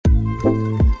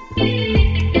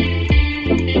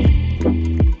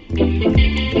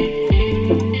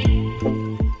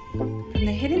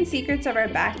streets of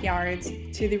our backyards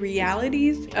to the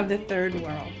realities of the third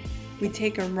world. We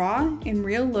take a raw and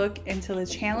real look into the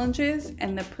challenges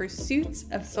and the pursuits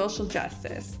of social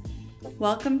justice.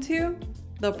 Welcome to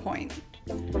The Point.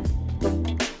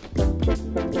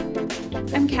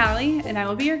 I'm Callie, and I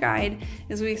will be your guide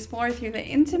as we explore through the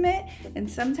intimate and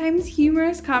sometimes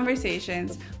humorous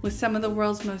conversations with some of the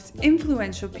world's most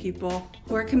influential people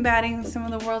who are combating some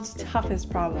of the world's toughest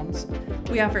problems.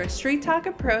 We offer a straight talk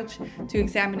approach to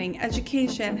examining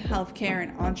education, healthcare,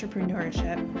 and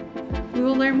entrepreneurship. We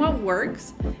will learn what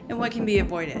works and what can be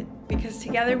avoided, because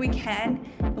together we can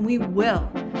and we will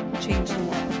change the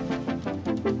world.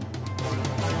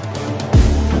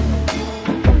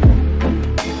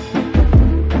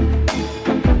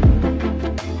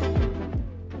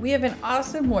 We have an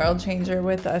awesome world changer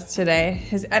with us today.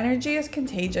 His energy is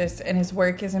contagious and his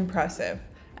work is impressive.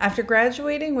 After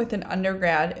graduating with an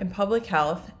undergrad in public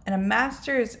health and a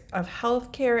master's of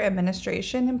healthcare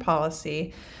administration and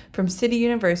policy from City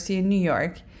University in New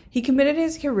York, he committed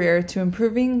his career to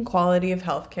improving quality of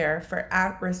healthcare for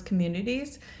at-risk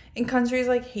communities in countries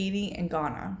like Haiti and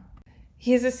Ghana.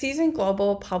 He is a seasoned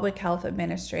global public health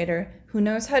administrator who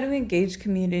knows how to engage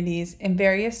communities in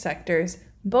various sectors,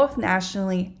 both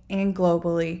nationally and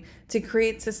globally, to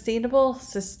create sustainable,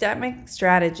 systemic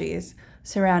strategies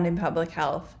surrounding public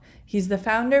health. He's the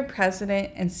founder,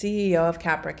 president, and CEO of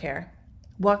capracare.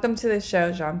 Welcome to the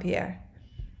show, Jean-Pierre.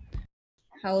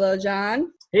 Hello,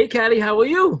 John. Hey, Callie, how are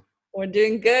you? We're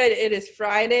doing good. It is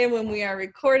Friday when we are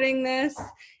recording this,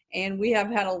 and we have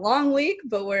had a long week,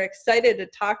 but we're excited to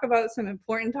talk about some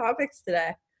important topics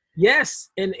today.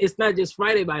 Yes, and it's not just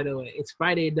Friday, by the way. It's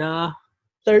Friday the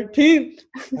 13th.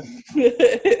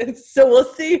 So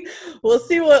we'll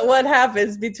see what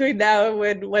happens between now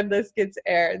and when this gets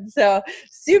aired. So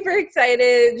super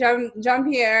excited.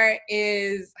 Jean-Pierre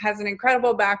has an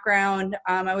incredible background.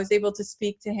 I was able to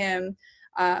speak to him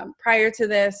prior to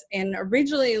this and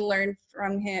originally learned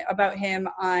about him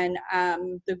on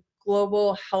the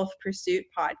Global Health Pursuit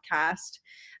podcast.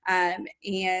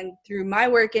 And through my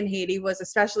work in Haiti, was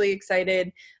especially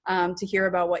excited to hear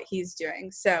about what he's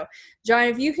doing. So, John,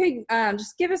 if you could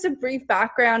just give us a brief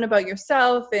background about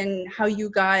yourself and how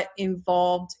you got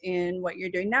involved in what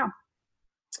you're doing now.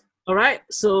 All right.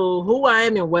 So who I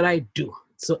am and what I do.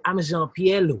 So I'm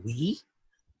Jean-Pierre Louis.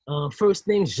 First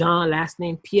name Jean, last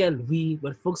name Pierre Louis,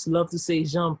 but folks love to say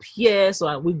Jean-Pierre,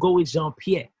 so we go with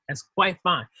Jean-Pierre. That's quite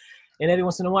fine. And every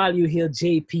once in a while you hear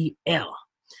JPL.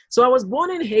 So I was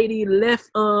born in Haiti, left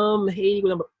Haiti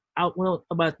when I was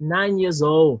about 9 years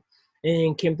old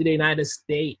and came to the United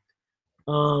States.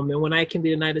 And when I came to the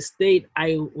United States,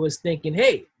 I was thinking,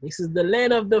 hey, this is the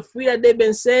land of the free that they've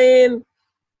been saying.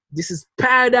 This is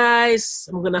paradise.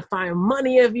 I'm going to find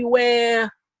money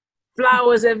everywhere,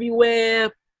 flowers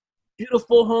everywhere,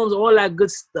 beautiful homes, all that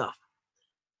good stuff.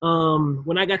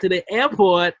 When I got to the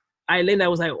airport, I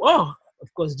was like, oh,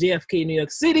 of course, JFK, New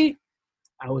York City.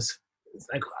 I was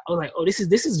like, oh, this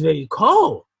is very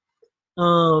cold.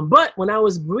 But when I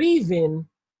was breathing,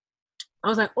 I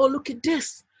was like, oh, look at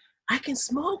this. I can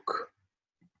smoke.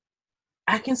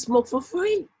 I can smoke for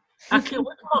free. I can't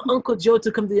wait for my Uncle Joe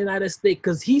to come to the United States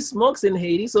because he smokes in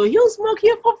Haiti, so he'll smoke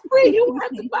here for free. You don't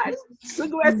have to buy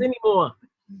cigarettes anymore.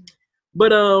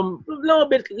 But a little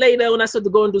bit later, when I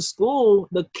started going to school,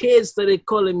 the kids started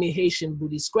calling me Haitian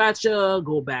booty scratcher,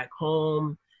 go back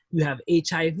home. You have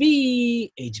HIV,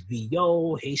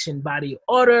 HBO, Haitian body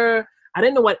odor. I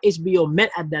didn't know what HBO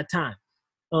meant at that time.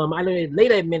 I learned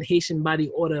later it meant Haitian body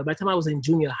odor. By the time I was in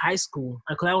junior high school,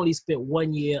 because I only spent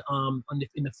 1 year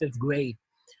in the 5th grade.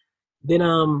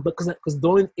 Then because the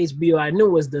only HBO I knew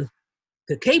was the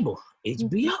cable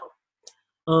HBO.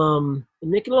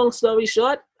 Make a long story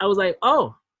short, I was like,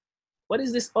 oh, what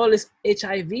is this? All this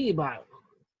HIV about?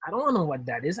 I don't know what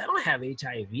that is. I don't have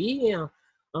HIV. You know.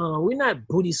 We're not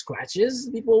booty scratchers.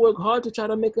 People work hard to try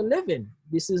to make a living.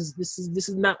 This is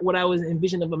not what I was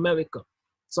envisioning of America.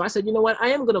 So I said, you know what? I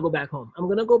am gonna go back home. I'm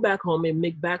gonna go back home and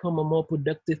make back home a more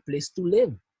productive place to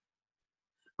live.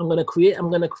 I'm gonna create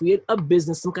a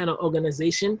business, some kind of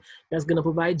organization that's gonna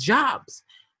provide jobs.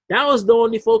 That was the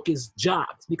only focus,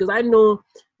 jobs, because I know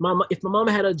if my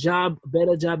mama had a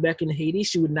better job back in Haiti,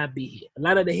 she would not be here. A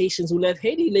lot of the Haitians who left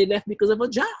Haiti, they left because of a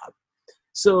job.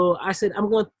 So I said, I'm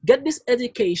going to get this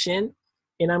education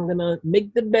and I'm going to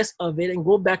make the best of it and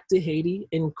go back to Haiti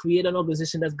and create an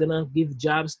organization that's going to give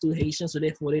jobs to Haitians so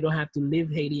therefore they don't have to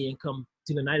leave Haiti and come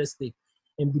to the United States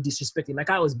and be disrespected like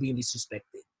I was being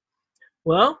disrespected.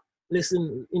 Well,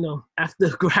 listen, after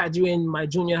graduating my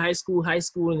junior high school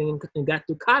and got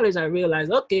to college, I realized,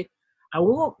 okay, I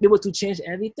won't be able to change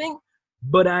everything,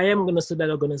 But I am going to start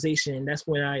that organization. And that's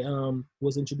when I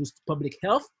was introduced to public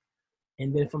health.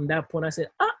 And then from that point, I said,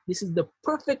 this is the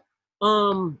perfect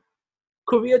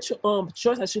career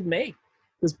choice I should make.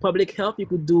 Because public health, you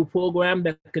could do a program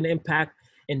that can impact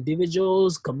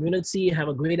individuals, community, have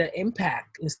a greater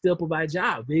impact, and still provide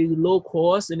jobs, very low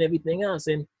cost and everything else.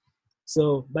 And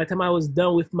so by the time I was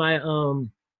done with my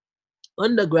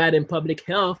undergrad in public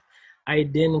health, I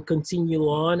then continue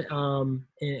on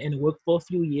and worked for a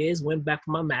few years, went back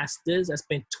for my master's. I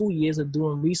spent 2 years of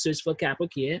doing research for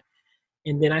capracare.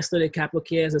 And then I started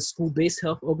capracare as a school-based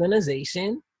health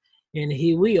organization. And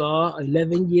here we are,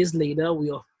 11 years later, we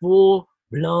are a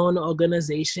full-blown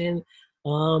organization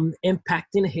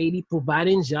impacting Haiti,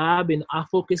 providing jobs, and our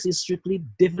focus is strictly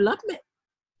development.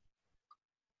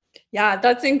 Yeah,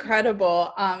 that's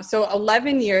incredible. So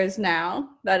 11 years now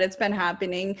that it's been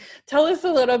happening. Tell us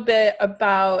a little bit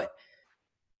about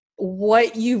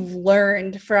what you've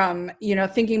learned from,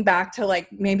 thinking back to like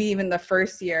maybe even the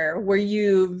first year. Would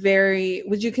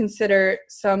you consider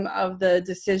some of the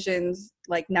decisions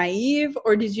like naive,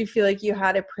 or did you feel like you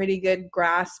had a pretty good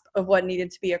grasp of what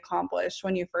needed to be accomplished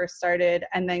when you first started,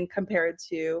 and then compared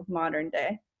to modern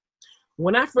day?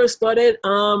 When I first started,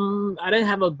 I didn't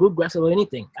have a good grasp of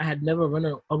anything. I had never run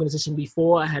an organization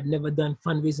before. I had never done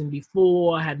fundraising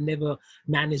before. I had never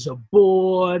managed a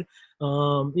board,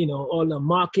 all the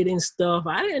marketing stuff.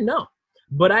 I didn't know.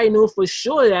 But I knew for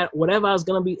sure that what I was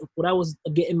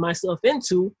getting myself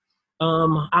into,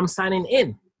 I'm signing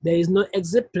in. There is no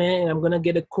exit plan, and I'm going to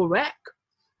get it correct.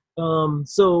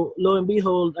 So lo and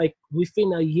behold, like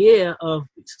within a year of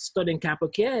studying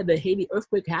capracare, the Haiti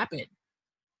earthquake happened.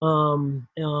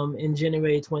 In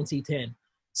January 2010.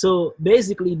 So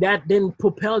basically that then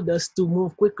propelled us to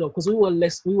move quicker, because we were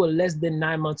less than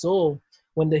 9 months old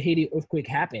when the Haiti earthquake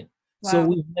happened. Wow. So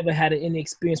we've never had any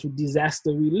experience with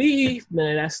disaster relief, none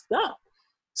of that stuff.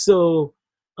 So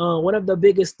one of the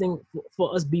biggest things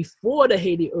for us before the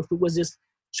Haiti earthquake was just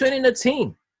training the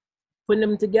team, putting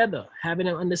them together, having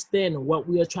them understand what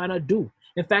we are trying to do.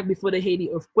 In fact, before the Haiti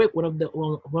earthquake, one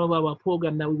of our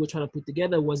programs that we were trying to put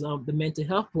together was the mental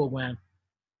health program.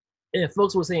 And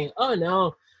folks were saying, oh,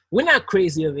 no, we're not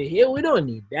crazy over here. We don't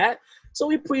need that. So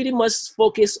we pretty much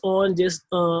focus on just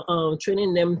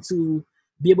training them to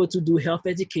be able to do health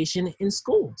education in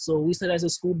school. So we started as a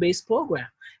school-based program.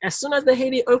 As soon as the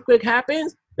Haiti earthquake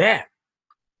happens, bam,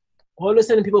 all of a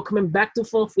sudden people coming back to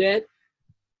Fonfrede,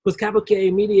 because capracare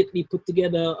immediately put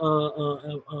together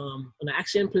an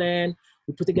action plan.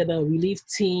 We put together a relief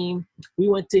team. We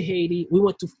went to Haiti. We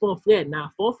went to Fonfrede.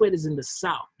 Now, Fonfrede is in the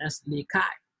south. That's Les Cayes.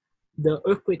 The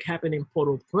earthquake happened in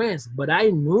Port-au-Prince. But I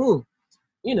knew,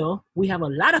 we have a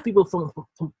lot of people from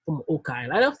Okai, a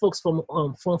lot of folks from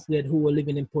Fonfrede who were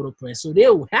living in Port-au-Prince. So they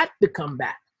had to come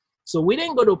back. So we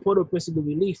didn't go to Port-au-Prince to do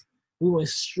relief. We went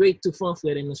straight to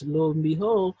Fonfrede. And lo and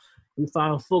behold, we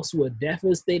found folks who were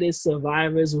devastated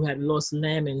survivors who had lost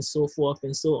land and so forth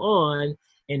and so on.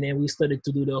 And then we started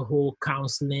to do the whole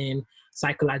counseling,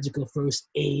 psychological first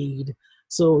aid.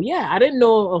 So yeah, I didn't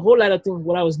know a whole lot of things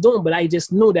what I was doing, but I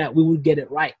just knew that we would get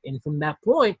it right. And from that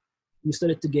point, we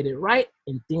started to get it right,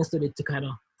 and things started to kind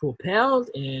of propel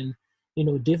and,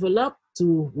 develop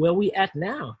to where we at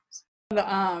now.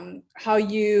 How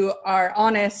you are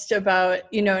honest about,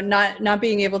 not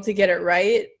being able to get it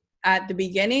right at the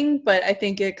beginning, but I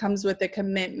think it comes with a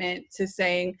commitment to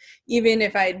saying, even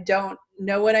if I don't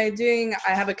know what I'm doing,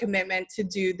 I have a commitment to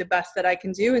do the best that I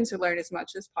can do and to learn as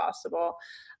much as possible.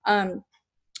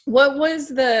 What was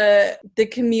the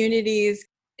community's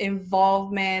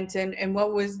involvement and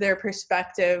what was their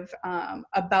perspective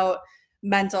about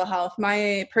mental health?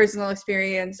 My personal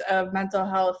experience of mental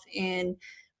health in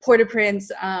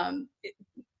Port-au-Prince,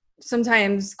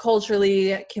 sometimes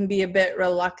culturally can be a bit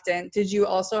reluctant. Did you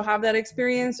also have that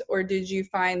experience, or did you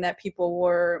find that people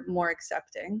were more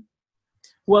accepting?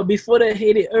 Well, before the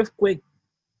Haiti earthquake,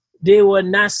 they were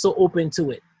not so open to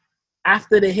it.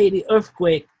 After the Haiti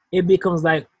earthquake, it becomes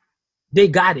like they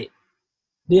got it.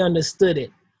 They understood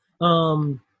it.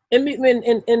 And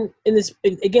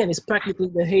it's practically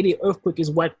the Haiti earthquake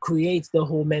is what creates the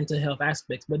whole mental health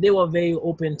aspects. But they were very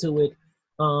open to it.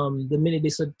 The minute they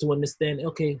started to understand,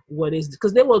 okay, what is,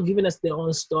 because they were giving us their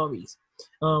own stories.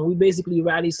 We basically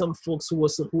rallied some folks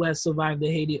who had survived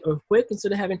the Haiti earthquake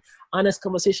instead of having honest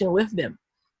conversation with them.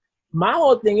 My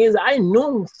whole thing is I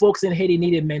knew folks in Haiti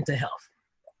needed mental health.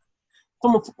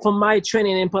 From my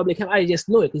training in public health, I just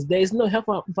knew it, because there is no health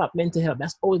without mental health.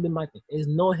 That's always been my thing. There's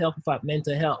no health without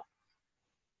mental health.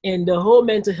 And the whole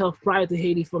mental health prior to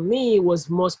Haiti for me was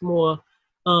much more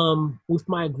with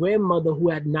my grandmother who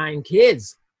had 9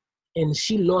 kids, and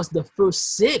she lost the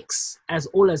first 6 as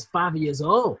old as 5 years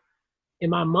old.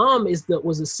 And my mom was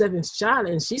the seventh child,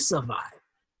 and she survived.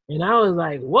 And I was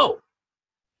like, whoa,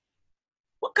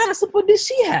 what kind of support did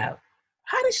she have?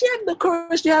 How did she have the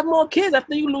courage to have more kids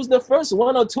after you lose the first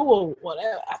one or two or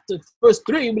whatever? After the first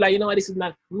three, you'll be like, you know what, this is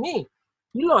not me.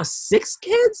 You lost 6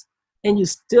 kids and you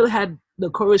still had the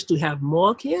courage to have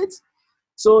more kids.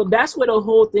 So that's where the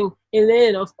whole thing, and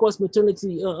then of course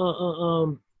maternity,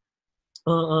 child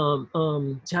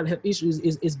health issues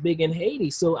is big in Haiti.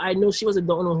 So I know she wasn't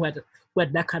the only one who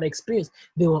had that kind of experience.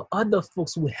 There were other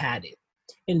folks who had it.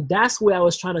 And that's where I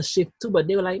was trying to shift to, but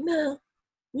they were like, nah,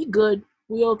 we good,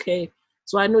 we okay.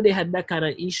 So I know they had that kind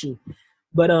of issue.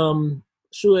 But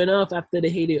sure enough, after the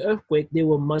Haiti earthquake, they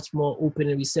were much more open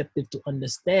and receptive to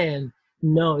understand,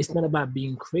 no, it's not about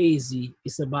being crazy.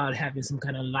 It's about having some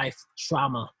kind of life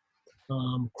trauma,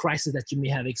 crisis that you may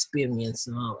have experienced,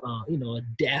 a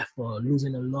death or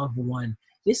losing a loved one.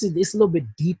 It's a little bit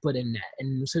deeper than that.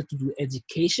 And we start to do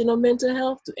education on mental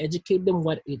health, to educate them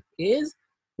what it is,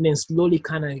 and then slowly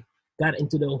kind of got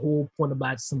into the whole point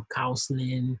about some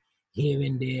counseling here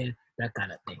and there, that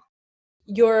kind of thing.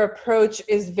 Your approach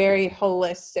is very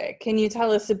holistic. Can you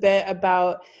tell us a bit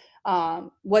about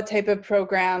what type of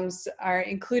programs are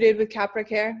included with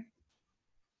capracare?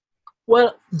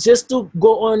 Well, just to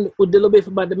go on with a little bit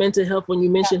about the mental health, when you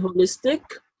mentioned holistic,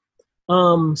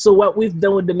 so what we've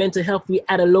done with the mental health, we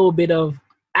add a little bit of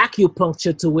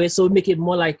acupuncture to it, so we make it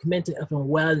more like mental health and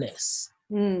wellness.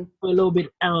 A little bit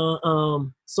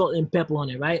salt and pepper on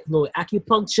it, right? A little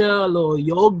acupuncture, a little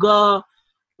yoga.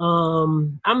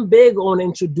 I'm big on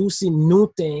introducing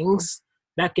new things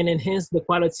that can enhance the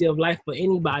quality of life for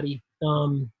anybody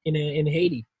in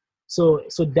Haiti. So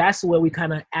that's where we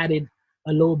kind of added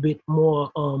a little bit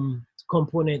more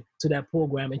component to that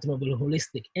program in terms of the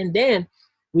holistic. And then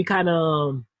we kind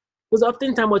of, because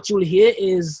oftentimes what you'll hear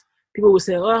is people will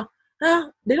say,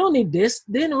 they don't need this.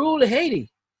 They didn't rule Haiti.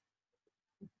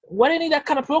 What do they need that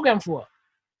kind of program for?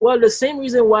 Well, the same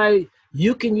reason why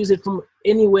you can use it from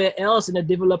anywhere else in the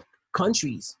developed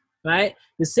countries, right?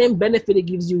 The same benefit it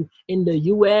gives you in the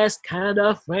US,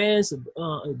 Canada, France,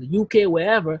 the UK,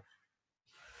 wherever,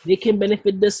 they can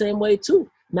benefit the same way too.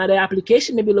 Now the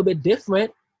application may be a little bit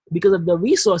different because of the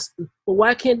resource, but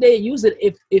why can't they use it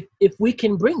if we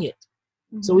can bring it?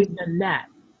 Mm-hmm. So we've done that.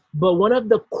 But one of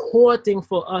the core things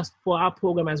for us, for our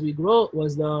program as we grow,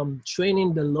 was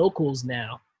training the locals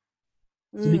now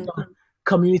to become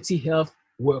community health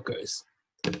workers.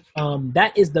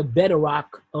 That is the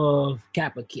bedrock of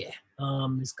capracare.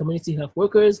 These community health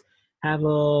workers have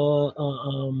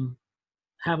an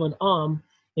arm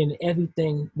in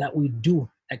everything that we do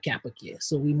at capracare.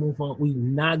 So we move on. We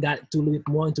now got to a little bit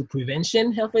more into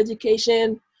prevention, health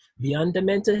education, beyond the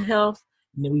mental health.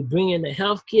 And then we bring in the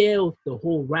healthcare with the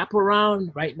whole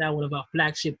wraparound. Right now, one of our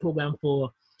flagship programs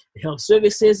for health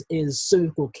services is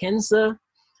cervical cancer.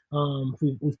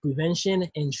 With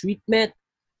prevention and treatment.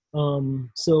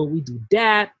 So we do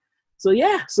that. So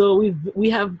yeah, so we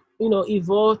have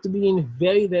evolved to being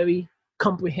very, very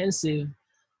comprehensive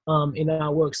in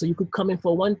our work. So you could come in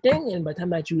for one thing, and by the time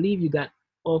that you leave, you got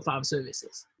all 5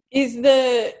 services.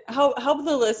 Help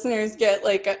the listeners get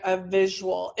like a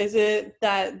visual? Is it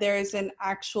that there's an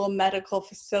actual medical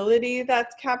facility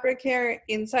that's capracare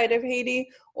inside of Haiti,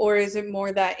 or is it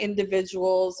more that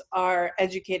individuals are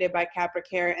educated by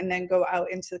capracare and then go out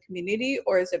into the community,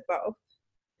 or is it both?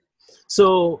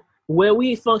 So where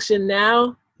we function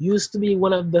now it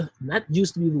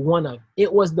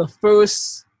was the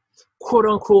first quote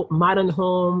unquote modern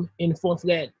home in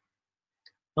Fonfrede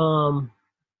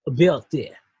built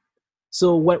there.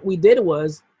 So what we did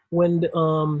was, when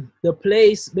the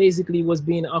place basically was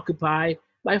being occupied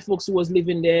by folks who was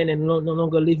living there and no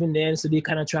longer living there, and so they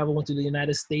kind of traveled to the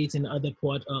United States and other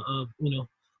part of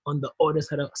on the other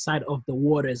side of the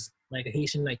waters, like a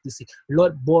Haitian like to say,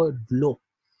 Lord Bordeaux.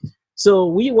 So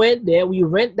we went there, we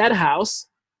rent that house,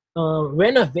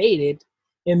 renovated,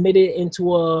 and made it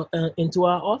into our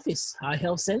office, our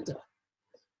health center.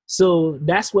 So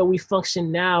that's where we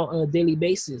function now on a daily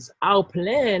basis. Our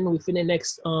plan within the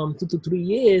next 2 to 3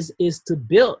 years is to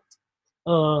build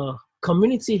a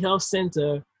community health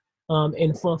center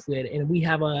in Fonfrede, and we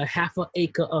have a 1/2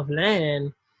 acre of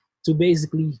land to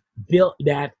basically build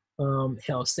that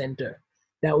health center.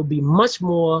 That would be much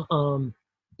more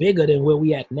bigger than where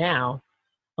we at now,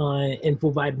 and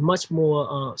provide much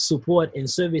more support and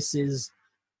services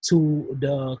to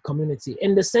the community.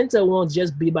 And the center won't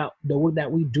just be about the work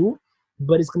that we do,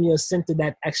 but it's going to be a center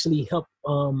that actually help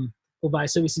provide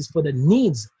services for the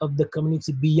needs of the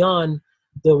community beyond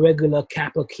the regular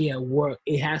capracare work.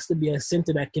 It has to be a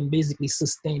center that can basically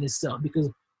sustain itself, because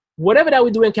whatever that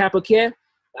we do in capracare,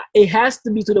 it has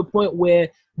to be to the point where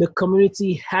the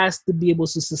community has to be able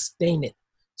to sustain it.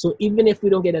 So even if we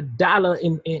don't get a dollar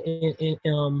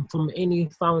from any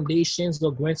foundations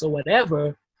or grants or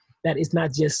whatever, that it's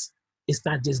not just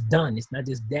done. It's not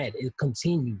just dead. It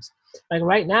continues. Like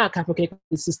right now, capracare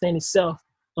is sustain itself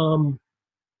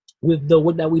with the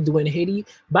work that we do in Haiti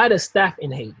by the staff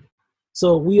in Haiti.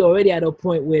 So we already at a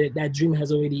point where that dream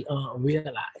has already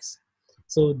realized.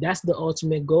 So that's the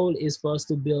ultimate goal, is for us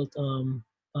to build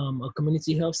a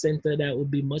community health center that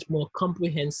would be much more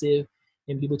comprehensive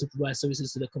and be able to provide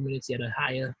services to the community at a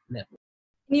higher level.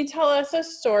 Can you tell us a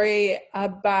story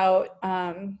about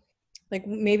like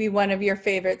maybe one of your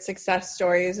favorite success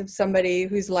stories of somebody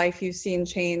whose life you've seen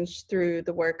change through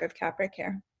the work of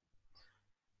capracare?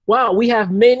 Wow, we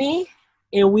have many,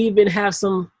 and we even have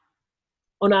some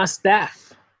on our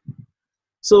staff.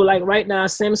 So like right now,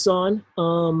 Samson,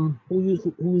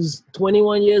 who's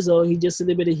 21 years old, he just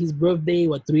celebrated his birthday,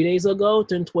 3 days ago,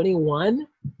 turned 21.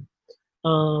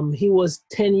 He was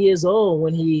 10 years old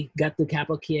when he got the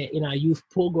capracare in our youth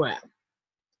program.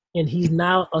 And he's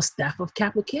now a staff of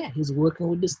capracare. He's working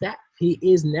with the staff. He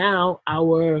is now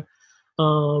our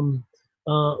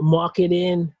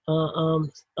marketing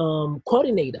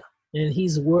coordinator. And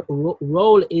his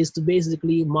role is to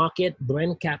basically market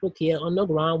brand capracare on the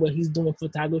ground, where he's doing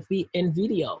photography and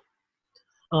video.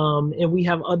 And we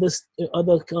have other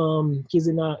kids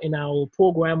in our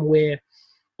program where,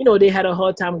 they had a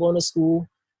hard time going to school.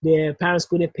 Their parents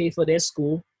couldn't pay for their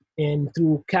school. And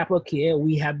through capracare,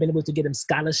 we have been able to get them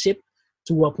scholarship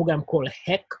to a program called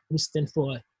HEC, which stands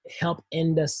for Help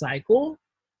End the Cycle,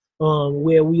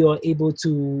 where we are able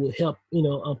to help,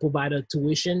 provide a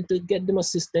tuition to get them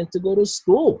assistance to go to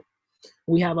school.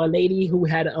 We have a lady who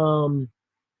had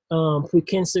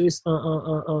precancerous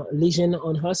lesion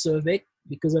on her cervix.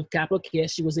 Because of capracare,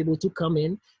 she was able to come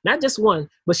in, not just one,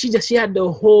 but she had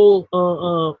the whole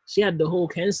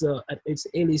cancer at its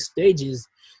early stages.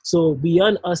 So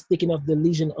beyond us taking off the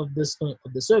lesion of the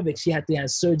cervix, she had to have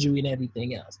surgery and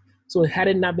everything else. So had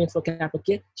it not been for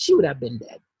capracare, she would have been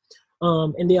dead.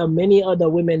 And there are many other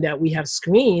women that we have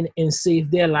screened and saved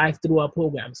their life through our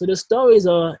program. So the stories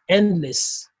are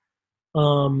endless,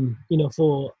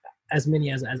 for as many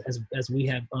as we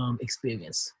have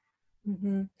experienced.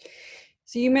 Mm-hmm.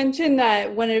 So you mentioned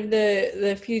that one of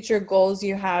the future goals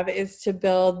you have is to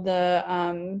build the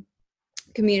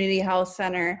community health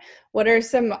center. What are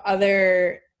some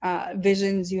other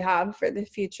visions you have for the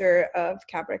future of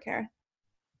capracare?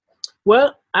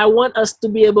 Well, I want us to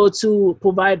be able to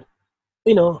provide,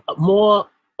 more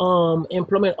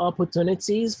employment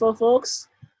opportunities for folks.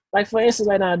 Like for instance,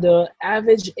 right now, the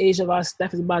average age of our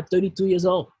staff is about 32 years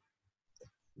old.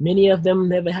 Many of them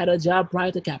never had a job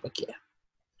prior to capracare.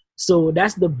 So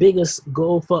that's the biggest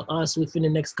goal for us within the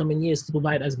next coming years, to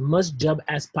provide as much job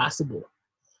as possible,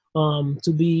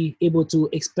 to be able to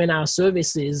expand our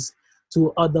services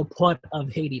to other parts of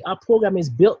Haiti. Our program is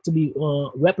built to be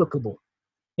replicable.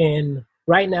 And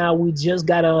right now we just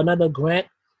got another grant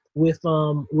with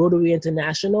Rotary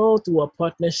International through a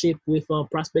partnership with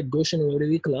Prospect Goshen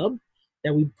Rotary Club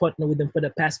that we partnered with them for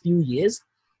the past few years.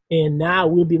 And now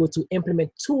we'll be able to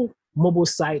implement 2 mobile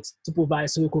sites to provide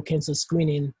cervical cancer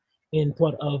screening in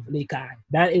part of Les Cayes.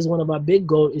 That is one of our big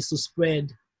goals, is to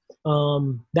spread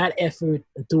that effort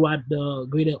throughout the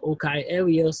greater Okai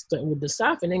area, starting with the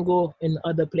South and then go in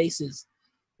other places.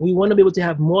 We want to be able to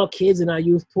have more kids in our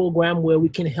youth program where we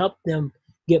can help them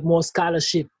get more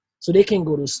scholarship so they can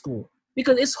go to school.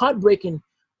 Because it's heartbreaking,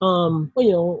 during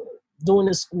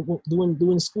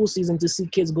school season, to see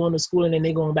kids going to school and then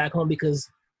they're going back home because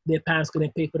their parents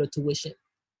couldn't pay for the tuition.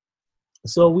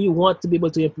 So we want to be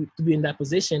able to be in that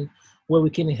position where we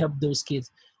can help those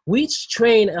kids. We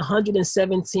trained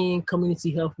 117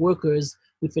 community health workers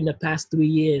within the past 3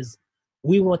 years.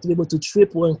 We want to be able to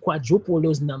triple and quadruple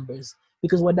those numbers,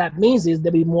 because what that means is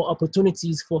there'll be more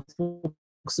opportunities for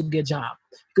folks to get jobs.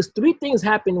 Because 3 things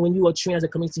happen when you are trained as a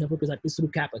community health worker like this through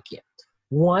capracare.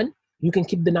 1, you can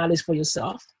keep the knowledge for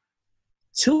yourself.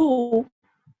 2,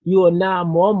 you are now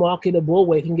more marketable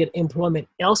where you can get employment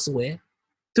elsewhere.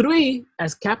 3,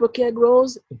 as capracare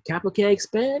grows and capracare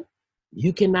expand,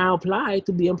 you can now apply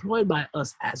to be employed by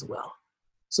us as well.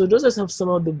 So those are some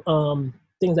of the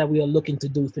things that we are looking to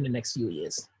do for the next few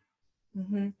years.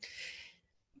 Mm-hmm.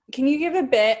 Can you give a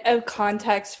bit of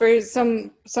context for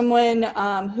someone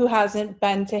who hasn't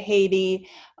been to Haiti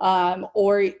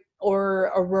or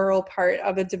a rural part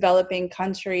of a developing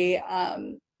country?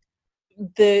 I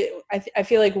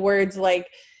feel like words like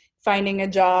finding a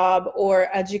job or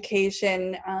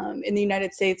education. In the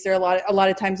United States, there are a lot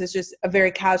of times it's just a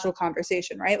very casual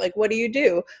conversation, right? Like, what do you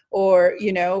do? Or,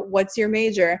 what's your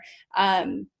major?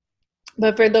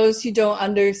 But for those who don't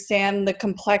understand the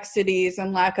complexities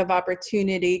and lack of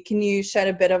opportunity, can you shed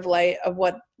a bit of light of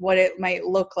what it might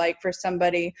look like for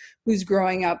somebody who's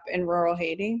growing up in rural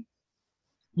Haiti?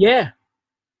 Yeah.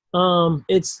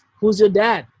 It's who's your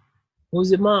dad?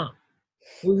 Who's your mom?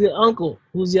 Who's your uncle?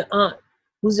 Who's your aunt?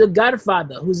 Who's your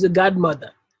godfather? Who's your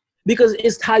godmother? Because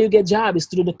it's how you get job. It's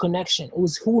through the connection.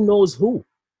 It's who knows who.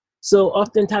 So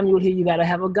oftentimes you'll hear you gotta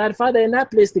have a godfather in that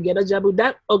place to get a job with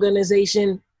that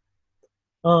organization.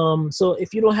 So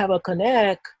if you don't have a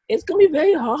connect, it's gonna be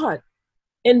very hard.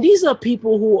 And these are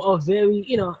people who are very,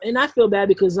 and I feel bad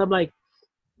because I'm like,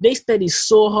 they study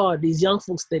so hard. These young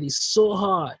folks study so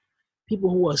hard. People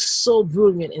who are so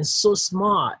brilliant and so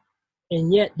smart,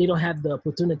 and yet they don't have the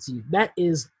opportunity. That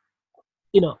is,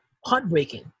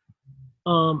 heartbreaking.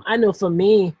 I know for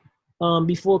me,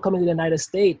 before coming to the United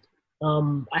States,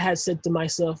 I had said to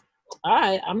myself, all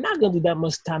right, I'm not going to do that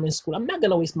much time in school. I'm not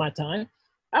going to waste my time.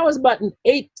 I was about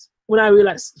 8 when I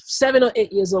realized, 7 or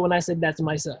 8 years old when I said that to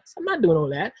myself. I'm not doing all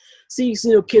that. See,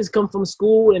 kids come from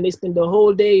school and they spend the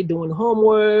whole day doing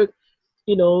homework.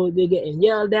 They're getting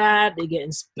yelled at, they're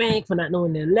getting spanked for not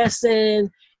knowing their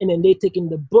lesson, and then they taking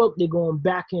the book, they're going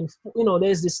back and,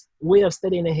 there's this way of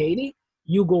studying in Haiti.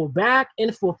 You go back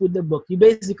and forth with the book.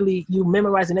 You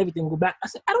memorizing everything, go back. I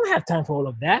said, I don't have time for all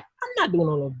of that. I'm not doing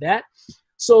all of that.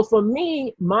 So for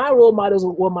me, my role models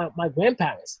were my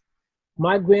grandparents.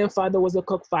 My grandfather was a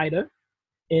cockfighter,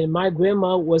 and my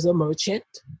grandma was a merchant.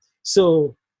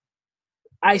 So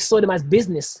I saw them as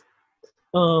business.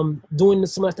 Doing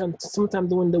the sometime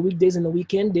during the weekdays and the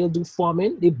weekend, they'll do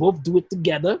farming. They both do it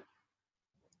together.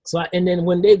 So, and then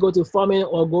when they go to farming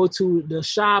or go to the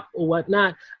shop or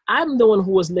whatnot, I'm the one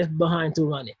who was left behind to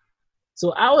run it.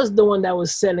 So I was the one that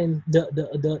was selling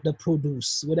the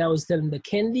produce. When I was selling the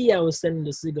candy, I was selling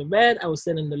the cigarette, I was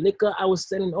selling the liquor, I was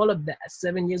selling all of that at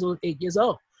 7 years old, 8 years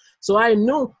old. So I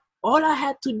knew all I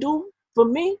had to do for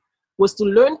me was to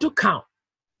learn to count,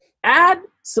 add,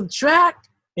 subtract,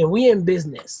 and we in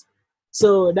business.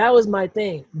 So that was my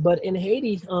thing. But in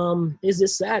Haiti, it's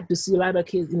just sad to see a lot of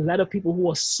kids, a lot of people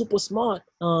who are super smart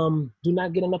do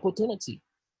not get an opportunity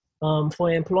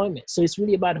for employment. So it's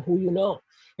really about who you know.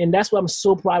 And that's why I'm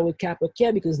so proud with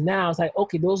capracare, because now it's like,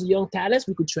 okay, those young talents,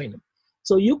 we could train them.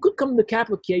 So you could come to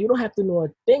capracare. You don't have to know a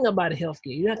thing about healthcare.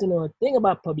 You don't have to know a thing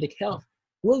about public health.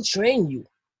 We'll train you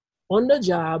on the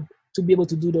job to be able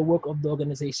to do the work of the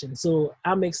organization. So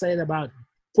I'm excited about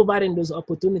providing those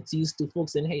opportunities to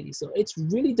folks in Haiti. So it's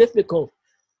really difficult.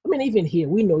 I mean, even here,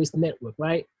 we know it's network,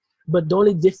 right? But the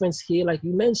only difference here, like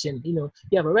you mentioned, you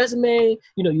have a resume,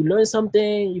 you learn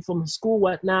something, you're from school,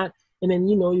 whatnot, and then,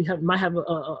 might have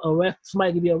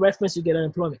somebody give you a reference, you get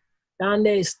unemployment. Down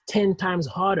there, it's 10 times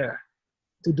harder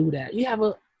to do that. You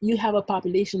have a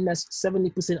population that's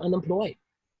 70% unemployed.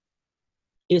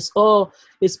 It's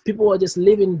people are just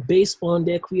living based on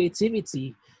their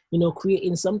creativity,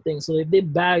 creating something. So if they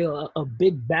buy a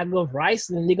big bag of rice,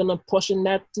 then they're gonna portion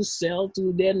that to sell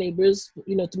to their neighbors,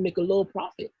 to make a low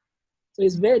profit. So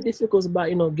it's very difficult about,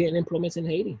 getting employment in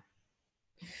Haiti.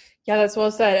 Yeah, that's well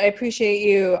said. I appreciate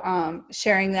you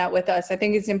sharing that with us. I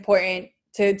think it's important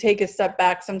to take a step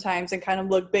back sometimes and kind of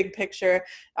look big picture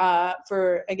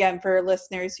for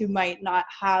listeners who might not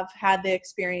have had the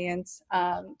experience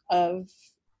of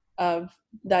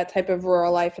that type of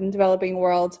rural life in the developing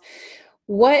world.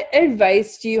 What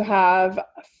advice do you have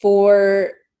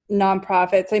for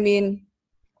nonprofits? I mean,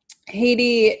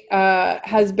 Haiti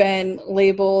has been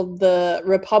labeled the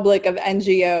Republic of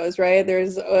NGOs, right?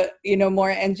 There's,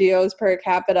 more NGOs per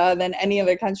capita than any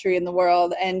other country in the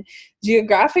world. And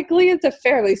geographically, it's a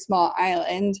fairly small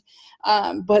island.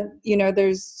 But,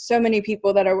 there's so many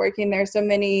people that are working there, so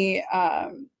many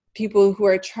people who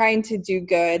are trying to do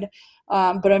good.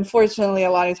 But unfortunately,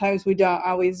 a lot of times we don't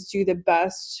always do the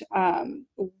best.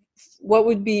 What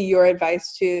would be your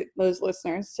advice to those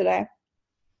listeners today?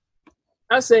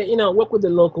 I say, work with the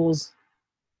locals.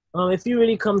 If you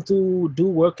really come to do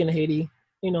work in Haiti,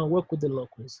 work with the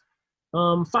locals.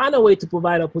 Find a way to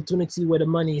provide opportunity where the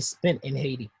money is spent in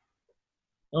Haiti.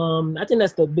 I think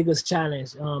that's the biggest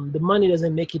challenge. The money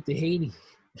doesn't make it to Haiti.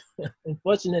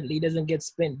 Unfortunately, it doesn't get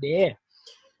spent there.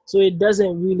 So it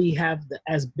doesn't really have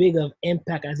as big of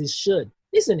impact as it should.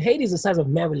 Listen, Haiti's the size of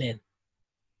Maryland.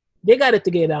 They got it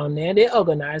together down there. They're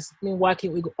organized. I mean, why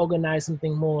can't we organize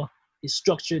something more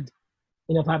structured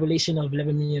in a population of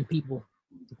 11 million people?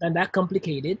 It's not that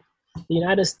complicated. The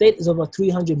United States is over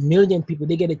 300 million people.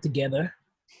 They get it together,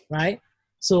 right?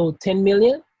 So 10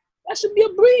 million, That should be a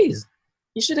breeze.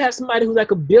 You should have somebody who's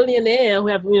like a billionaire who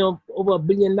have, over $1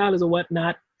 billion or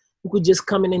whatnot, who could just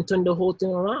come in and turn the whole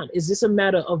thing around. Is this a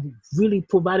matter of really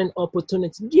providing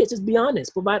opportunities? Yeah, just be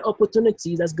honest. Provide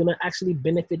opportunities that's going to actually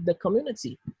benefit the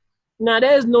community. Now,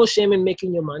 there's no shame in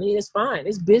making your money. It's fine.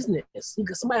 It's business.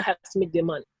 Somebody has to make their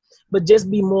money. But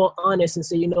just be more honest and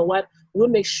say, you know what? We'll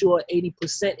make sure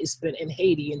 80% is spent in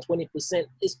Haiti and 20%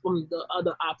 is from the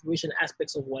other operation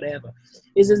aspects of whatever.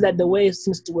 It's just that the way it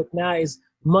seems to work now is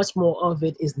much more of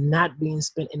it is not being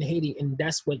spent in Haiti. And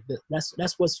that's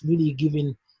what's really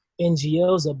giving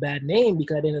NGOs a bad name,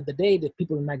 because at the end of the day, the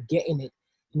people are not getting it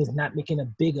and it's not making a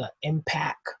bigger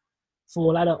impact.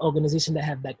 For a lot of organizations that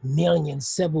have like millions,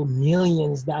 several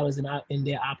millions dollars in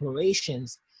their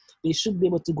operations, they should be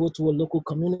able to go to a local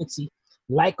community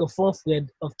like a Fonfrede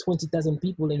of 20,000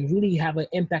 people and really have an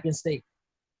impact and say,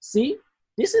 see,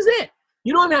 this is it.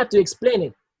 You don't have to explain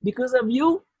it. Because of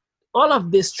you, all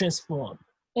of this transformed.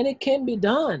 And it can be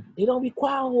done. It don't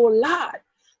require a whole lot.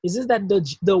 It's just that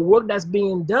the work that's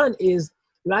being done is,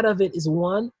 a lot of it is,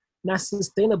 one, not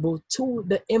sustainable. Two,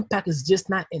 the impact is just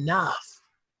not enough.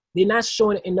 They're not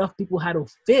showing enough people how to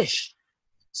fish.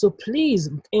 So please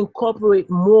incorporate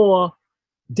more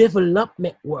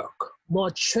development work, more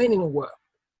training work,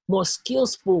 more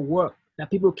skillful work that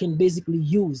people can basically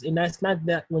use. And that's not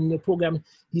that when the program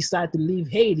decide to leave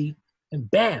Haiti and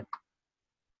bam,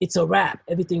 it's a wrap.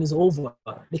 Everything is over.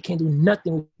 They can't do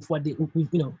nothing with what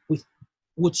with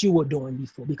what you were doing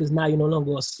before, because now you're no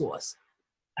longer a source.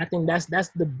 I think that's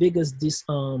the biggest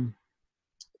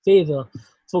favor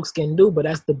folks can do, but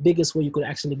that's the biggest way you could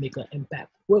actually make an impact.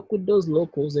 Work with those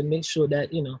locals and make sure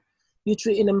that you're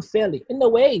treating them fairly. And the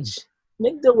wage,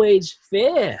 make the wage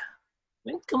fair.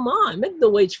 Come on, make the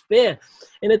wage fair.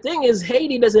 And the thing is,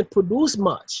 Haiti doesn't produce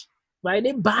much, right?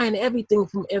 They're buying everything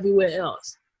from everywhere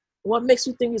else. What makes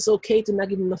you think it's okay to not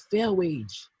give them a fair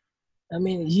wage? I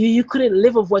mean, you couldn't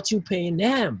live off what you paying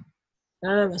them.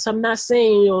 So I'm not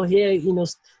saying,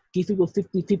 give people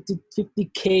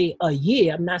 50K a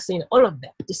year. I'm not saying all of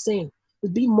that. I'm just saying,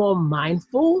 just be more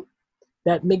mindful,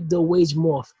 that make the wage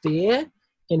more fair,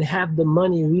 and have the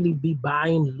money really be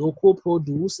buying local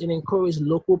produce and encourage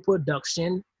local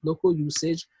production, local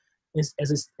usage,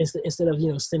 instead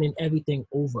of sending everything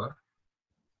over.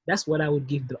 That's what I would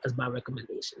give as my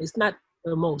recommendation. It's not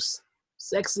the most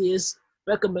sexiest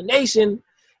recommendation.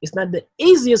 It's not the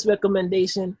easiest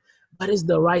recommendation, but it's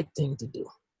the right thing to do.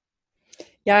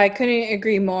 Yeah, I couldn't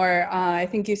agree more. I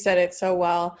think you said it so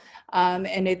well.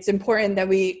 And it's important that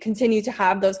we continue to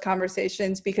have those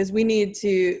conversations, because we need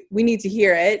to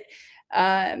hear it,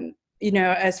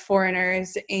 as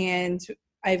foreigners. And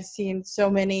I've seen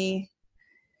so many,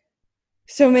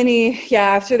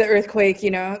 after the earthquake,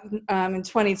 in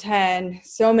 2010,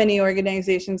 so many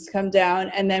organizations come down.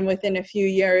 And then within a few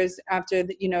years after,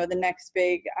 the next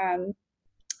big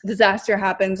disaster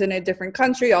happens in a different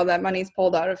country, all that money's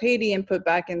pulled out of Haiti and put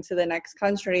back into the next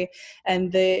country,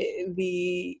 and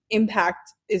the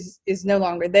impact is no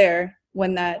longer there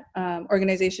when that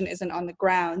organization isn't on the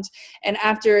ground. And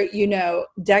after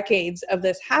decades of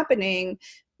this happening,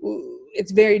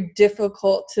 it's very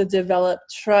difficult to develop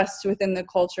trust within the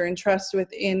culture and trust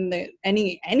within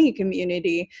any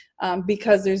community,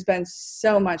 because there's been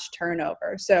so much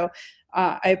turnover. So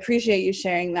I appreciate you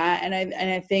sharing that. And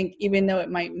I think even though it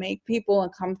might make people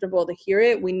uncomfortable to hear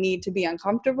it, we need to be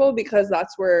uncomfortable, because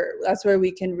that's where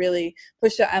we can really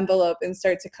push the envelope and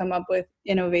start to come up with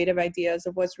innovative ideas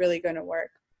of what's really going to work.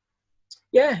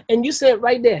 Yeah. And you said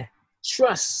right there,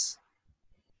 trust.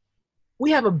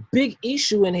 We have a big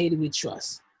issue in Haiti with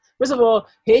trust. First of all,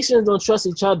 Haitians don't trust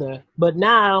each other, but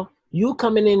now you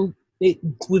coming in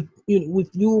with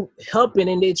you helping,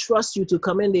 and they trust you to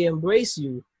come in, they embrace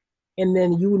you. And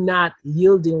then you not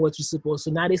yielding what you're supposed to.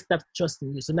 So now they stop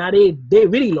trusting you. So now they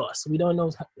really lost. We don't know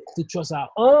how to trust our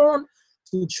own,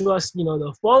 to trust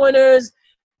the foreigners,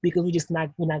 because we're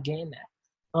not getting that.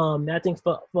 I think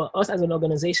for us as an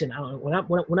organization, when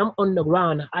I'm on the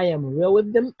ground, I am real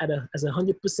with them as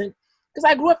 100%, because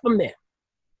I grew up from there.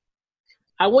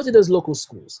 I went to those local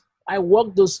schools. I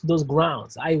walked those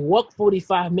grounds. I walked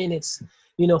 45 minutes,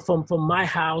 from my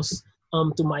house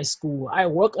to my school. I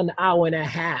walked an hour and a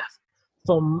half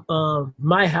from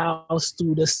my house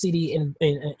to the city and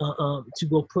to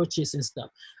go purchase and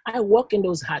stuff. I walk in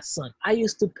those hot sun. I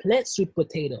used to plant sweet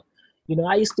potato.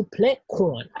 I used to plant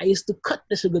corn. I used to cut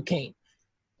the sugar cane.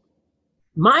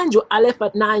 Mind you, I left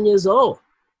at 9 years old.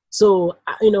 So,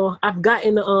 I've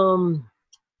gotten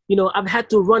I've had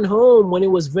to run home when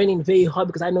it was raining very hard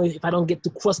because I know if I don't get to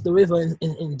cross the river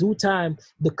in due time,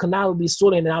 the canal will be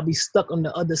swollen and I'll be stuck on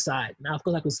the other side. Now, of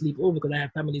course, I could sleep over because I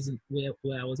have families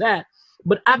where I was at,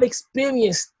 but I've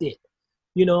experienced it.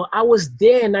 I was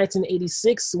there in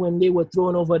 1986 when they were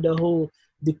throwing over the whole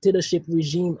dictatorship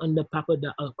regime under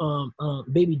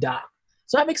Baby Doc.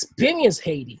 So I've experienced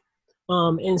Haiti.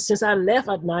 And since I left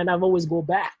at 9, I've always go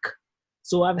back.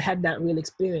 So I've had that real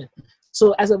experience.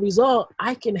 So as a result,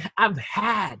 I've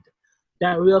had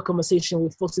that real conversation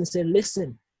with folks and said,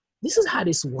 listen, this is how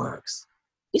this works.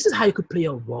 This is how you could play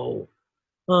a role.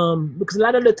 Because a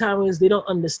lot of the times they don't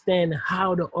understand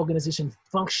how the organization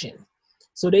functions.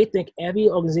 So they think every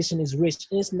organization is rich,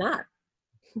 and it's not.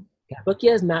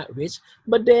 Capracare is not rich,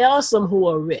 but there are some who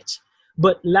are rich.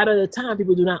 But a lot of the time,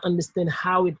 people do not understand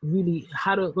how the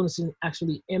organization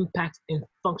actually impacts and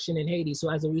function in Haiti. So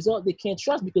as a result, they can't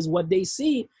trust because what they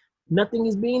see, nothing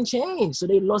is being changed. So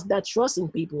they lost that trust in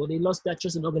people. They lost that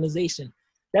trust in organization.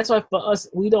 That's why for us,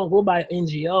 we don't go by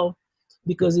NGO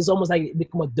because it's almost like it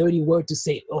become a dirty word to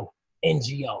say, oh,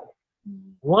 NGO.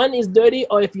 One is dirty,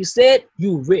 or if you say it,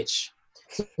 you rich.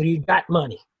 So you got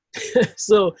money.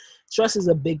 So trust is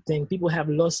a big thing. People have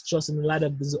lost trust in a lot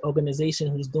of this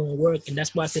organization who's doing work. And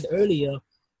that's why I said earlier,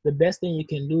 the best thing you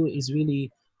can do is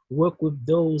really work with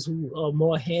those who are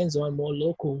more hands-on, more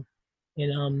local,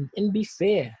 and be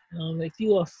fair. If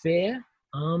you are fair,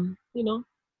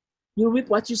 you reap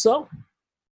what you sow.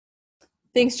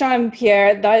 Thanks,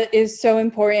 Jean-Pierre. That is so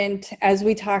important as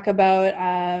we talk about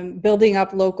building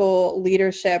up local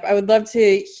leadership. I would love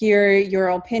to hear your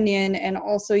opinion and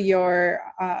also your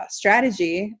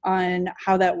strategy on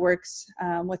how that works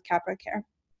with capracare.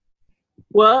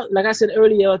 Well, like I said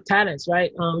earlier, talents,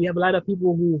 right? We have a lot of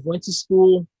people who went to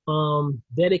school,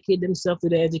 dedicate themselves to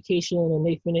their education, and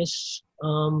they finish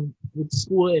with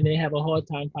school and they have a hard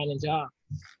time finding a job.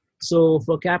 So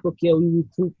for capracare, we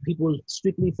recruit people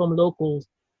strictly from locals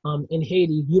in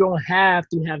Haiti. You don't have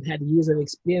to have had years of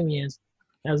experience.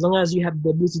 As long as you have the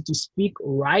ability to speak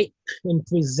right and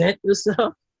present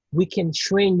yourself, we can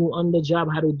train you on the job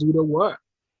how to do the work.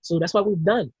 So that's what we've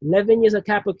done. 11 years of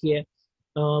capracare.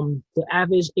 The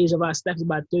average age of our staff is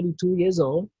about 32 years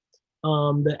old.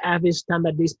 The average time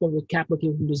that they spent with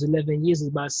capracare for those 11 years is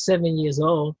about 7 years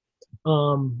old.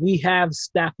 We have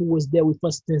staff who was there with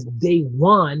us since day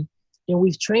one, and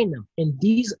we've trained them. And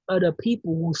these are the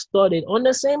people who started on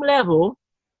the same level,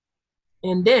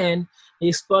 and then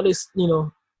they started,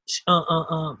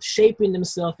 shaping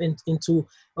themselves into,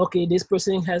 okay, this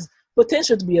person has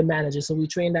potential to be a manager, so we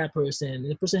train that person.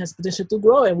 The person has potential to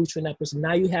grow, and we train that person.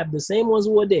 Now you have the same ones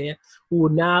who are there, who are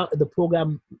now the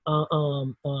program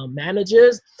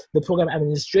managers, the program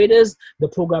administrators, the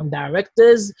program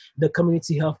directors, the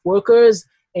community health workers.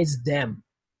 It's them.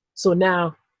 So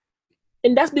now,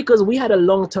 and that's because we had a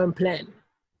long-term plan.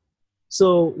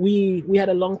 So we had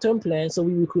a long-term plan, so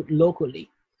we recruit locally.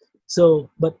 So,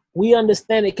 but we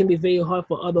understand it can be very hard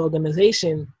for other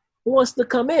organizations who wants to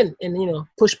come in and,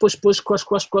 push,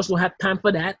 crush, don't have time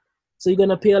for that. So you're going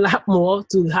to pay a lot more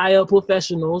to hire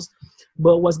professionals.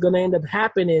 But what's going to end up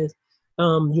happening is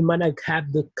you might not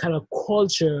have the kind of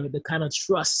culture, the kind of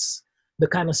trust, the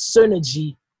kind of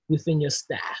synergy within your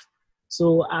staff.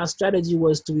 So our strategy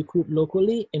was to recruit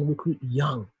locally and recruit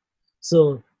young.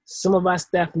 So some of our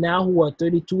staff now who are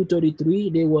 32, 33,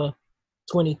 they were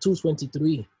 22,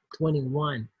 23,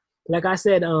 21. Like I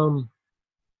said,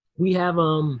 we have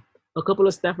a couple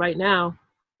of staff right now.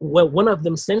 Well, one of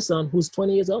them, Simpson, who's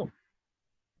 20 years old.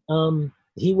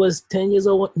 He was 10 years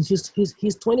old.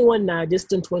 He's 21 now, just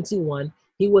turned 21.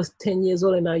 He was 10 years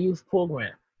old in our youth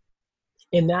program.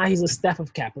 And now he's a staff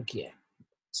of capracare.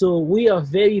 So we are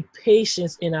very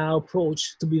patient in our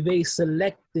approach to be very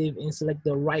selective and select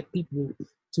the right people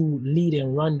to lead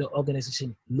and run the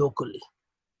organization locally.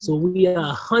 So we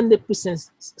are 100%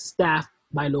 staffed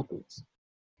by locals.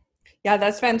 Yeah,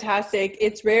 that's fantastic.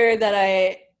 It's rare that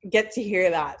I get to hear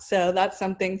that. So that's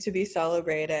something to be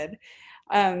celebrated.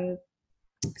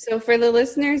 So for the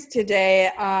listeners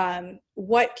today,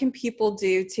 what can people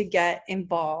do to get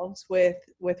involved with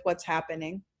what's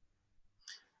happening?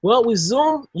 Well, with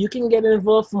Zoom, you can get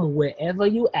involved from wherever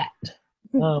you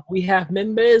at. We have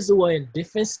members who are in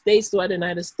different states throughout the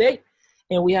United States,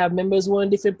 and we have members who are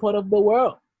in different parts of the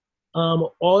world.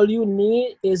 All you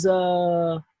need is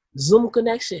a Zoom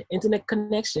connection, internet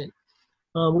connection.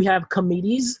 We have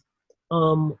committees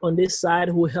on this side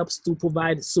who helps to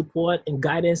provide support and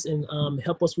guidance and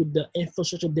help us with the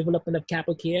infrastructure development of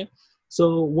capracare.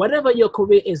 So whatever your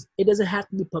career is, it doesn't have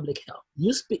to be public health.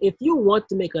 If you want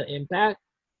to make an impact,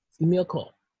 give me a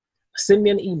call, send me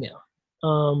an email.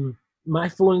 My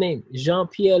full name,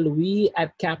 Jean-Pierre Louis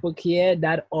at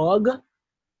capracare.org,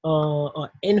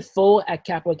 or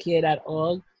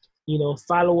info@capracare.org.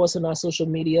 Follow us on our social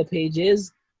media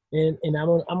pages, and I'm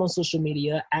on social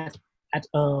media at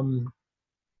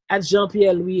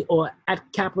Jean-Pierre Louis or at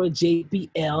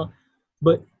caprajpl,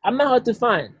 but I'm not hard to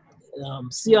find.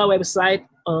 See our website,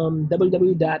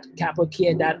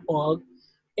 www.capracare.org,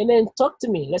 and then talk to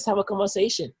me. Let's have a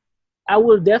conversation. I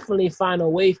will definitely find a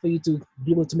way for you to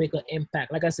be able to make an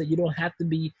impact. Like I said, you don't have to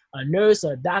be a nurse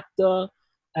or a doctor.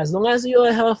 As long as you're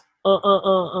a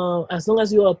as long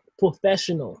as you're a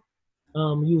professional,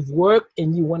 you've worked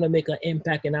and you want to make an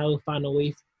impact, and I will find a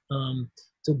way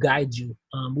to guide you.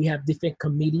 We have different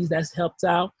committees that's helped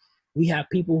out. We have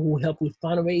people who help with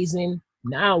fundraising.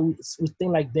 Now, with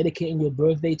things like dedicating your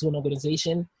birthday to an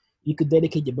organization, you could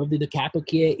dedicate your birthday to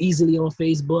capracare easily on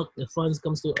Facebook. The funds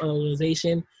comes to an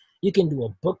organization. You can do a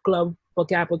book club for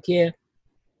capracare.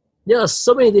 There are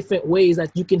so many different ways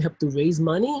that you can help to raise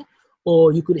money,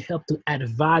 or you could help to add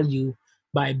value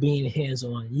by being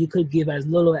hands-on. You could give as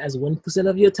little as 1%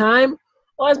 of your time,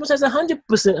 or as much as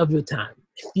 100% of your time.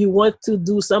 If you want to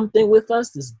do something with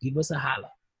us, just give us a holler.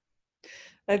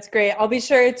 That's great. I'll be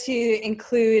sure to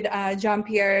include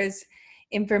Jean-Pierre's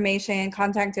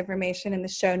contact information in the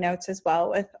show notes as well,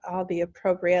 with all the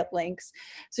appropriate links.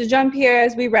 So Jean-Pierre,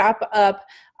 as we wrap up,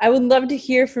 I would love to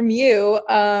hear from you.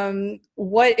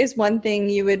 What is one thing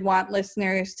you would want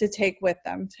listeners to take with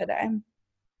them today?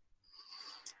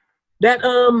 That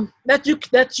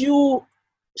you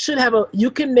should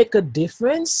you can make a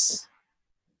difference,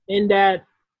 and that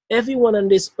everyone on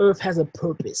this earth has a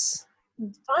purpose.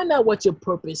 Find out what your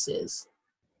purpose is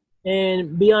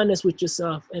and be honest with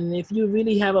yourself. And if you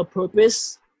really have a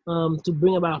purpose to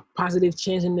bring about positive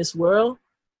change in this world,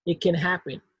 it can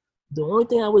happen. The only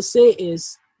thing I would say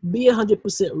is be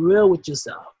 100% real with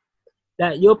yourself,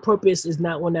 that your purpose is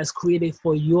not one that's created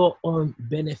for your own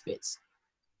benefits.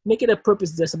 Make it a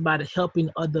purpose that's about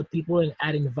helping other people and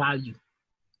adding value.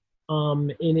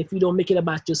 And if you don't make it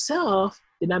about yourself,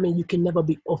 then I mean you can never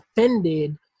be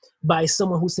offended by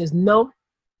someone who says, no,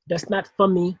 that's not for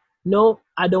me. No,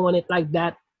 I don't want it like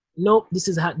that. No, this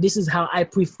is how I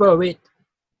prefer it.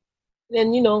 Then,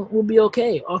 we'll be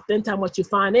okay. Oftentimes what you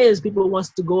find is people wants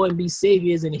to go and be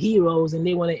saviors and heroes, and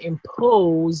they want to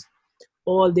impose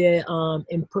all their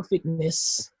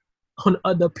imperfectness on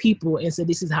other people and say,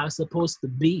 this is how it's supposed to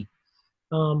be.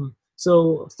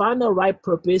 So find the right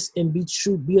purpose and be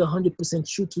true, be 100%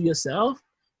 true to yourself,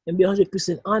 and be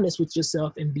 100% honest with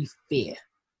yourself, and be fair.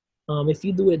 If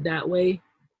you do it that way,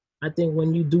 I think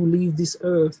when you do leave this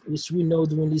earth, which we know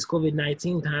during this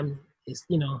COVID-19 time, is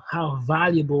how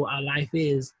valuable our life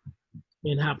is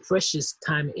and how precious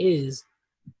time is.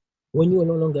 When you are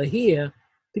no longer here,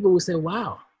 people will say,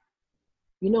 wow,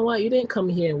 you know what? You didn't come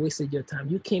here and wasted your time.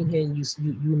 You came here and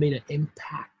you made an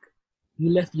impact.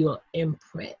 You left your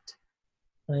imprint.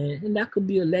 And that could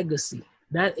be a legacy.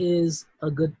 That is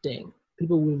a good thing.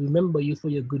 People will remember you for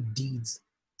your good deeds.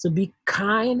 So be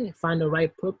kind, find the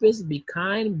right purpose, be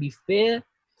kind, be fair,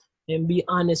 and be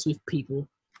honest with people.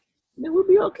 And it will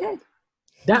be okay.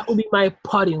 That will be my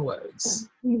parting words.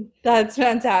 That's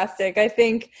fantastic. I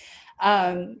think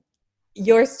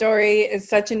your story is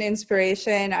such an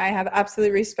inspiration. I have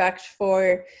absolute respect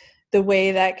for the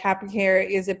way that capracare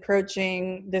is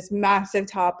approaching this massive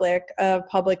topic of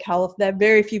public health that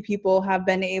very few people have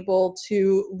been able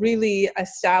to really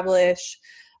establish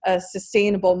a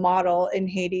sustainable model in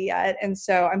Haiti yet. And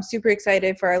so I'm super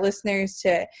excited for our listeners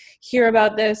to hear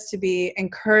about this, to be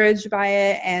encouraged by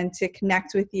it, and to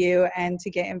connect with you and to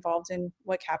get involved in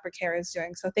what capracare is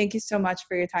doing. So thank you so much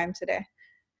for your time today.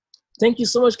 Thank you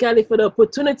so much, Callie, for the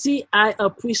opportunity. I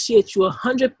appreciate you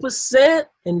 100%.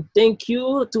 And thank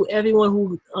you to everyone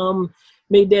who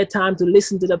made their time to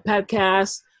listen to the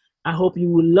podcast. I hope you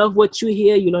will love what you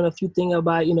hear. You learn a few things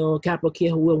about, capracare,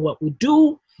 who and what we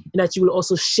do. And that you will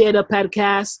also share the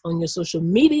podcast on your social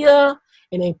media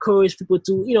and encourage people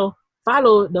to,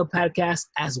 follow the podcast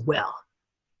as well.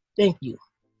 Thank you.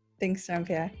 Thanks,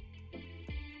 Jean-Pierre.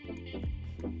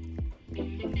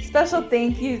 Special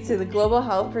thank you to the Global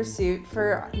Health Pursuit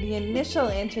for the initial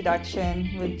introduction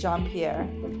with Jean-Pierre.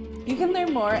 You can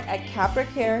learn more at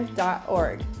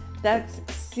capracare.org. That's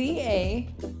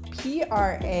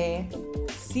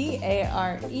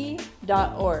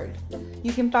capracare.org.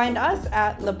 You can find us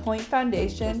at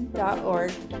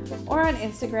lapointefoundation.org or on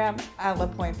Instagram at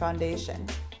lapointefoundation.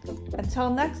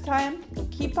 Until next time,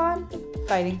 keep on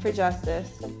fighting for justice.